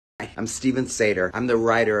I'm Stephen Sater. I'm the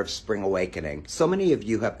writer of Spring Awakening. So many of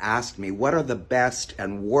you have asked me what are the best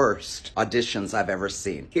and worst auditions I've ever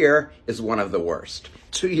seen. Here is one of the worst.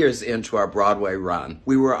 2 years into our Broadway run,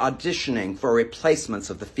 we were auditioning for replacements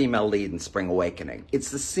of the female lead in Spring Awakening.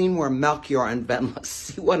 It's the scene where Melchior and Venla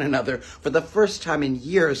see one another for the first time in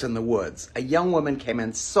years in the woods. A young woman came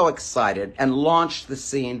in so excited and launched the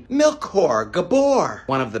scene, Milkor, Gabor,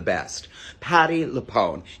 one of the best. Patti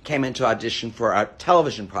Lupone came in to audition for a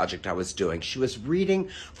television project I was doing. She was reading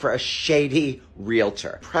for a shady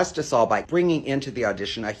realtor. Impressed us all by bringing into the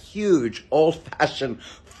audition a huge, old-fashioned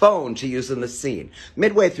phone to use in the scene.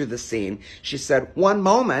 Midway through the scene, she said, one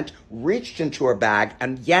moment, reached into her bag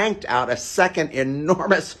and yanked out a second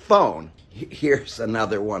enormous phone. Here's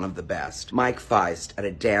another one of the best. Mike Faist at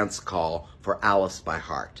a dance call for Alice by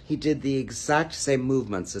Heart. He did the exact same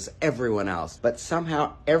movements as everyone else, but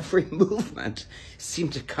somehow every movement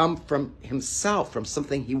seemed to come from himself, from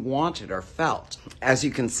something he wanted or felt. As you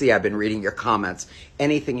can see, I've been reading your comments.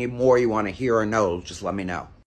 Anything more you want to hear or know, just let me know.